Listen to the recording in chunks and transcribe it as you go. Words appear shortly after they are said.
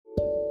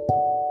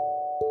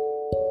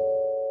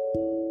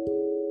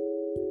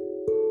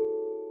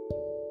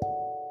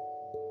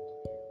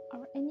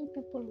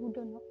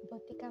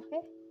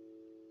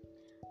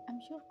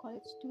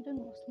but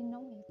students mostly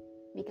know it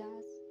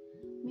because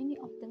many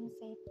of them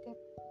say that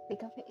the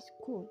cafe is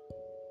cool.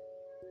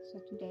 So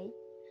today,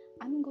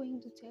 I'm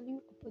going to tell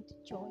you about the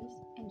joys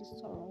and the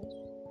sorrows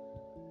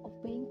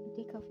of being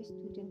a cafe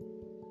student.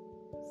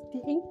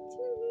 Stay tuned!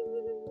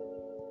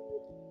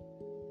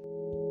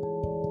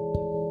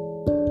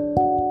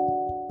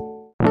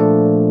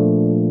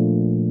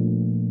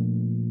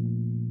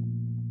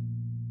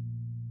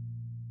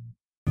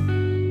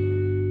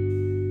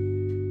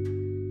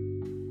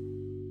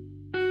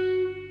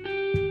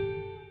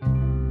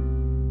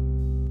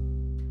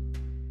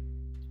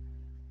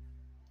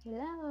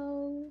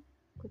 Hello,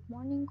 good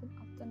morning, good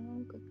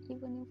afternoon, good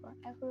evening for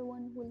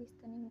everyone who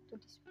listening to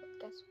this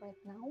podcast right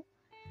now.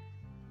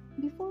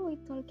 Before we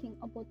talking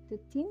about the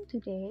theme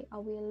today, I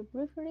will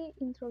briefly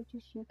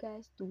introduce you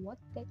guys to what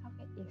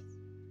TKV is.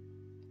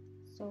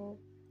 So,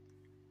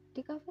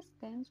 TKV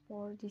stands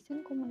for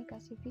Design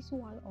Komunikasi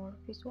Visual or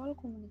Visual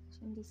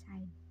Communication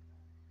Design.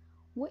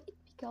 Why it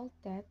became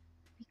that?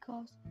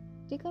 Because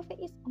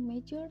TKV is a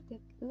major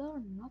that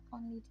learn not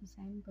only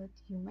design but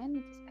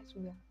humanities as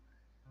well.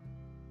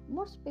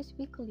 More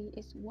specifically,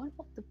 is one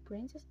of the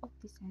branches of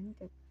design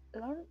that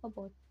learn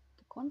about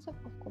the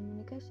concept of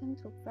communication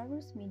through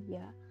various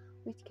media,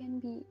 which can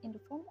be in the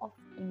form of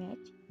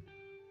image,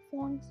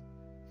 fonts,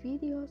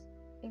 videos,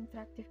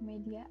 interactive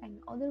media,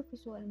 and other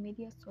visual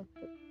media so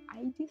the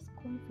ideas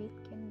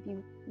conveyed can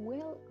be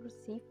well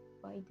received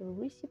by the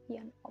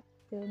recipient of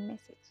the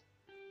message.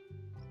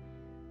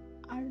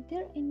 Are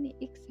there any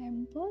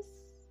examples?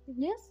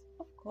 Yes,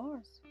 of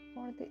course.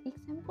 For the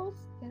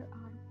examples, there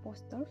are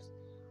posters,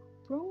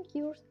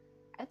 brochures,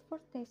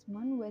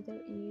 advertisement, whether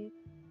it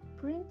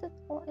printed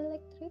or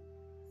electric,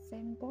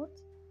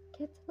 signboards,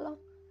 catalog,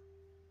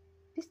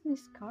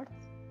 business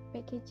cards,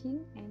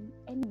 packaging, and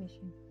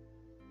animation.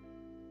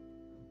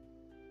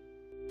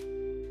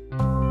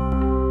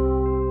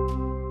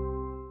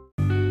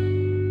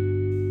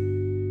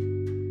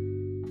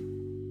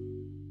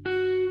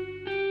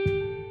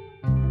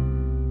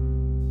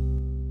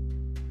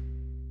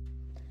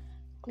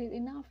 Clear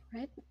enough,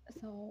 right?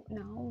 So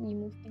now we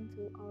move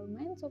into our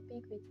main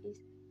topic, which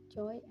is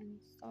joy and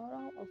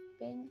sorrow of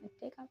being a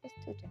TKV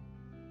student.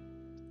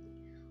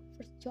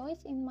 First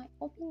choice, in my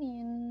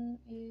opinion,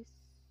 is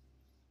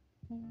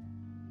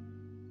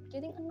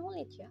getting a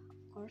knowledge,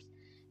 of course,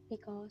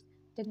 because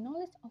the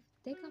knowledge of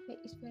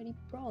TKV is very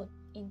broad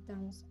in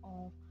terms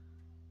of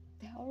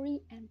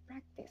theory and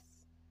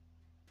practice.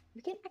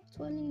 You can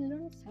actually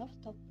learn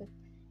self-talk, but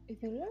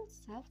if you learn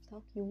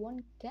self-talk, you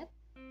won't get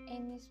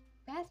any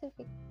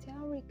specific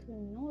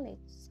theoretical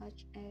knowledge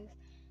such as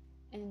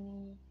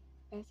any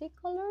basic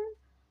color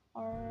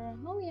or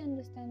how we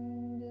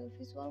understand the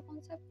visual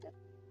concept that a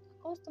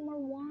customer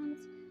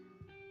wants,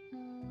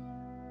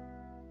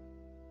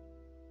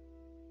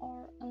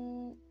 or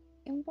an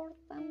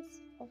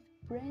importance of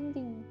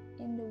branding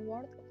in the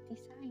world of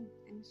design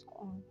and so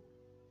on.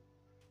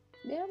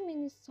 There are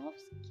many soft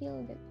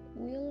skills that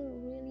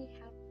will really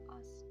help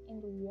us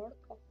in the world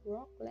of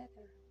work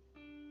later.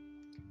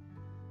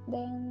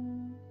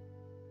 Then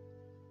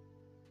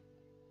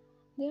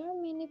there are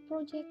many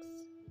projects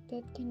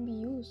that can be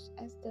used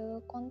as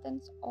the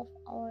contents of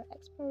our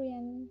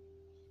experience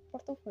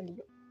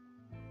portfolio.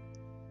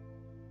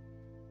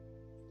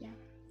 Yeah,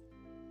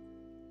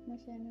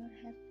 masih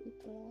have it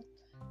a lot.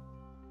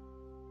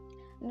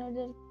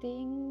 Another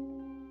thing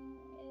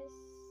is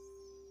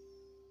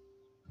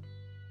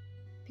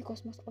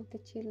because most of the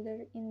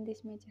children in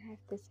this major have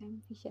the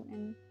same vision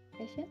and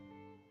passion,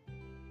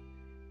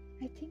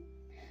 I think.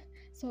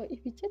 So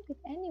if you chat with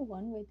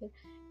anyone, whether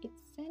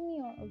it's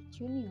senior or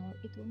junior,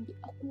 it won't be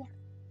awkward.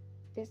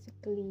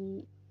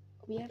 Basically,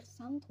 we are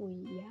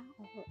santuy,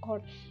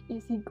 or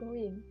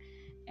easygoing,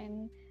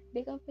 and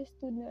DKV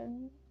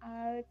students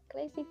are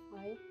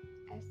classified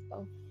as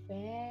a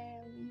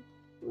very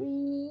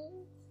free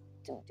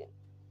student.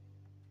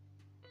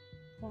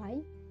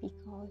 Why?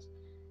 Because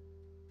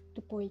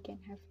the boy can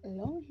have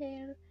long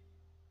hair,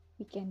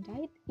 we can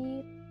dye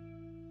it,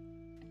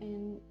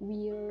 and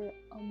wear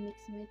a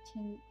mix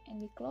matching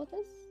any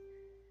clothes.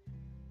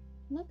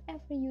 Not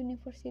every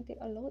university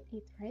allowed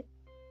it, right?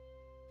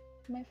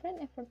 My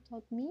friend ever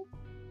told me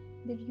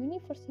their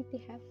university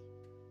have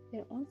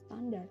their own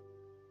standard.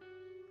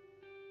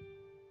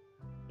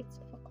 It's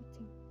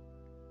suffocating.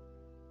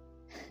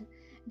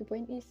 The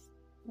point is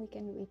we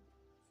can do it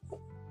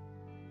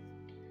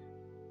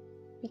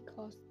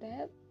because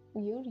that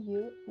we are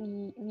used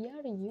to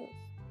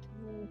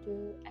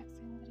the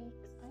eccentric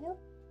style.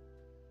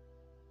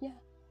 Yeah,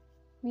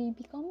 we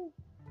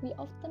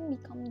often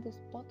become the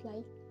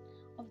spotlight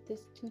of the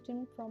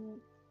student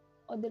from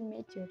other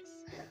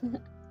majors.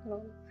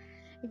 Well,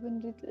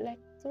 even the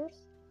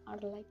lectures are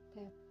like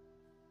that,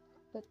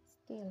 but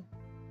still,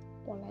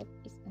 polite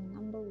is the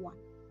number one.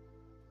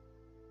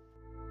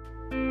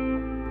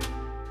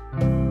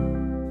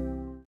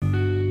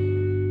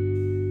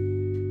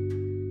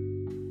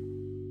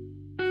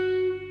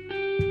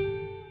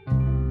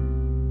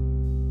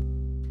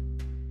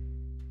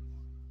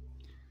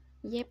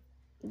 Yep,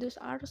 the those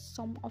are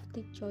some of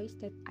the joys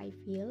that I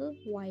feel,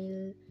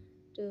 while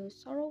the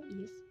sorrow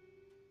is,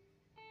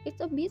 it's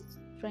a bit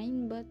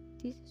strange, but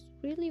this is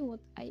really what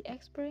I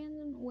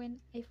experienced when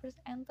I first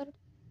entered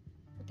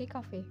the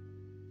cafe.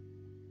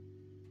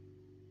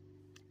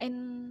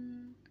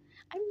 And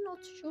I'm not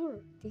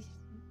sure this is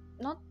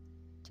not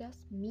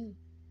just me.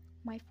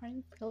 My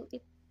friend felt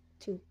it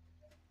too.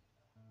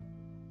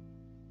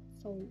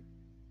 So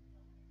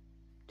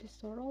the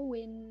sorrow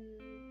when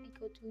I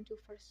go to the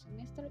first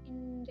semester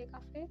in the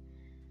cafe,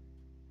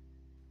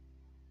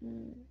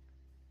 mm,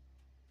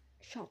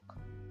 shock.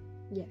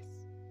 Yes,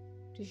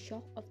 the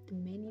shock of the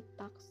many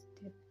tasks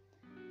that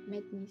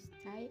made me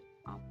stay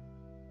up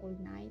all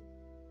night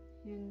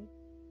and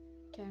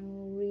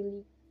can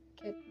really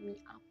get me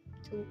up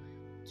to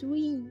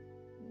 3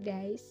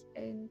 days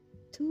and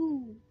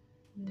 2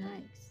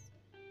 nights.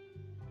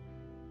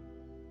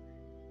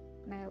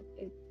 Now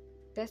it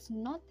does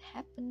not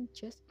happen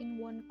just in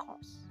one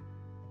course.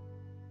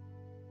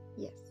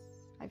 Yes,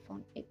 I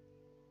found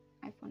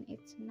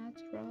it's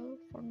natural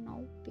for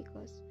now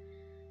because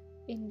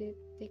in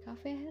the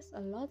cafe has a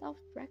lot of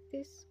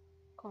practice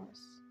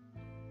course.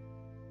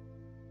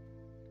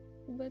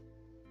 But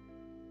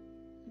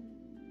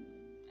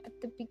at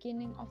the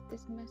beginning of the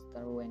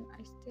semester when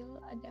I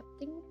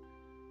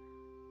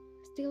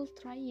still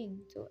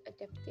trying to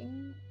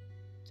adapting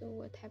to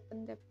what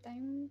happened that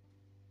time,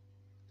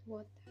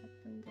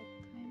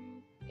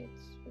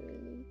 it's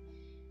really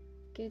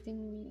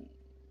getting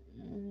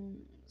me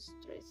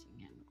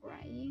stressing and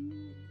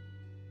crying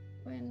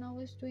when I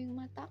was doing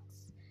my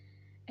tasks,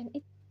 and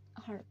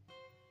hurt.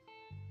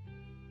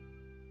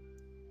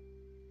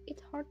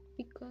 It hurt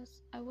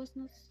because I was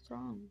not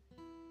strong.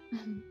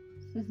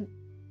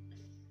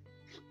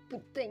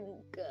 But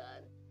thank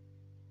God,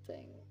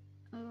 thank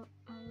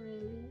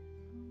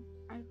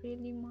I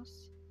really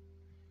must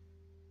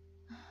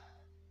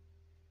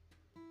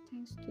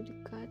thanks to the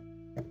God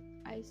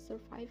I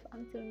survived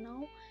until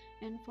now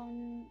and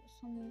found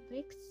some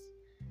tricks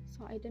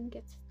so I don't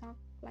get stuck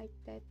like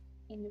that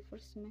in the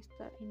first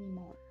semester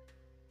anymore.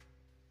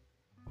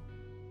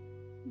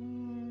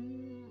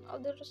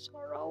 Other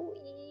sorrow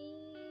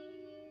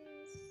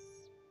is,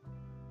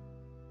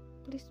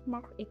 please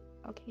mark it,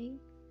 okay?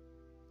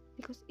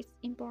 Because it's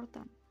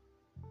important.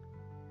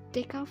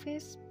 The cafe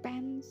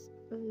spends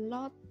a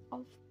lot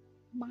of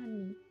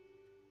money.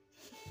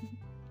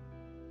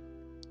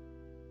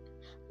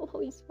 Oh,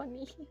 it's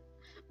funny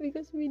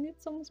because we need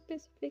some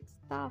specific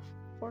stuff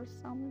for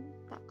some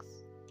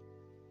tasks.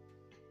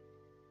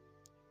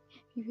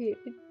 You hear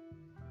it?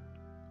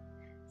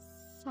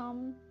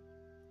 Some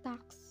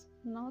tasks,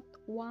 not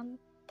one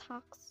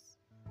tax.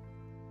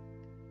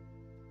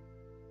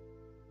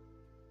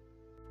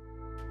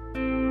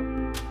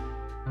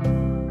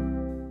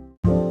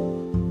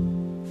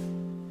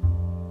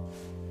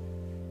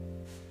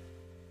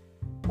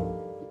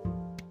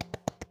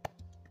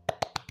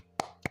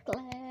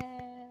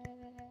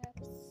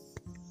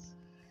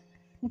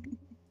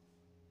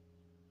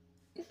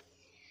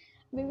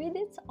 Maybe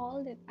that's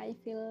all that I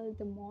feel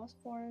the most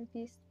for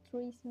these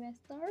 3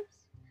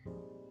 semesters.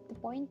 The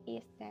point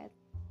is that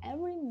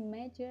every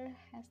major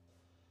has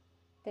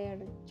their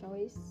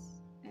joys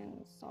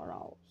and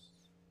sorrows,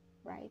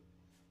 right?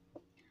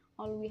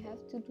 All we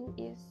have to do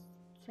is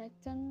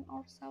strengthen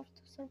ourselves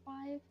to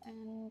survive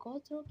and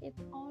go through it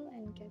all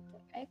and get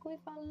the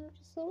equivalent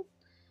result,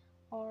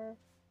 or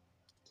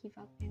give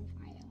up and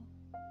fail.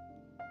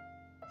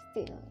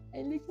 Still,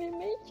 I like my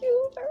major.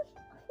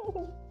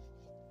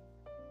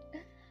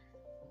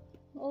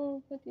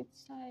 Oh, but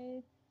it's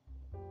sad.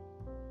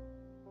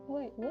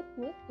 Wait, what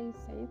I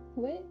said?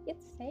 Wait,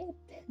 it's sad.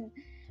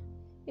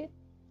 It's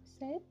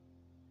sad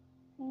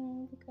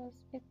because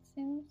it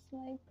seems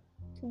like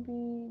to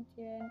be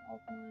the end of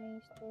my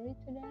story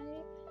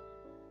today.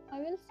 I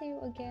will see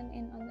you again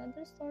in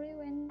another story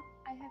when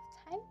I have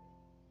time,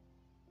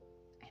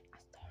 and a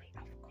story,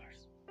 of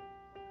course,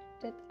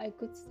 that I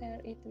could share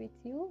it with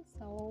you.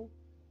 So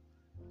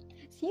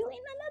see you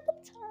in another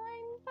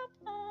time. Bye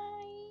bye.